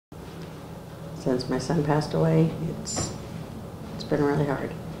since my son passed away, it's been really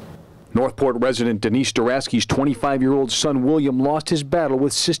hard. Northport resident Denise Duraski's 25-year-old son William lost his battle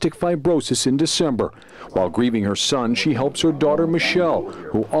with cystic fibrosis in December. While grieving her son, she helps her daughter Michelle,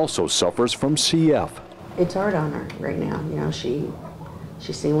 who also suffers from CF. It's hard on her right now. You know, she's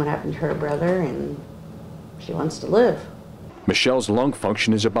seen what happened to her brother, and she wants to live. Michelle's lung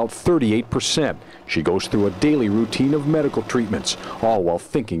function is about 38%. She goes through a daily routine of medical treatments, all while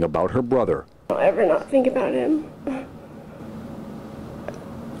thinking about her brother. I'll ever not think about him.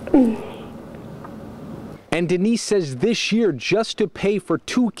 And Denise says this year, just to pay for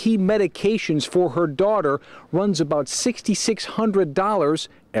 2 key medications for her daughter runs about $6,600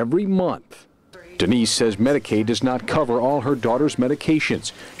 every month. Denise says Medicaid does not cover all her daughter's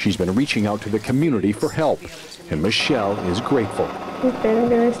medications. She's been reaching out to the community for help, and Michelle is grateful. She's been a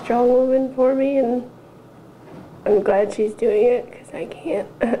really strong woman for me, and I'm glad she's doing it because I can't.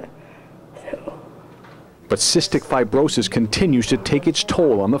 But cystic fibrosis continues to take its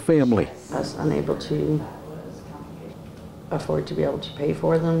toll on the family. I was unable to afford to be able to pay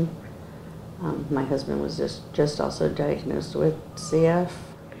for them. My husband was just also diagnosed with CF.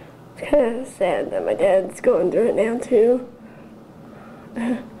 It's kind of sad that my dad's going through it now too.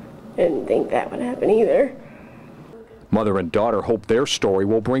 Didn't think that would happen either. Mother and daughter hope their story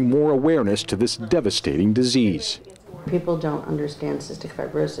will bring more awareness to this devastating disease. People don't understand cystic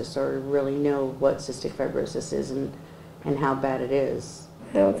fibrosis or really know what cystic fibrosis is and how bad it is.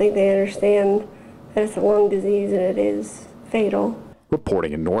 I don't think they understand that it's a lung disease and it is fatal.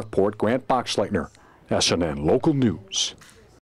 Reporting in Northport, Grant Boxleitner, SNN Local News.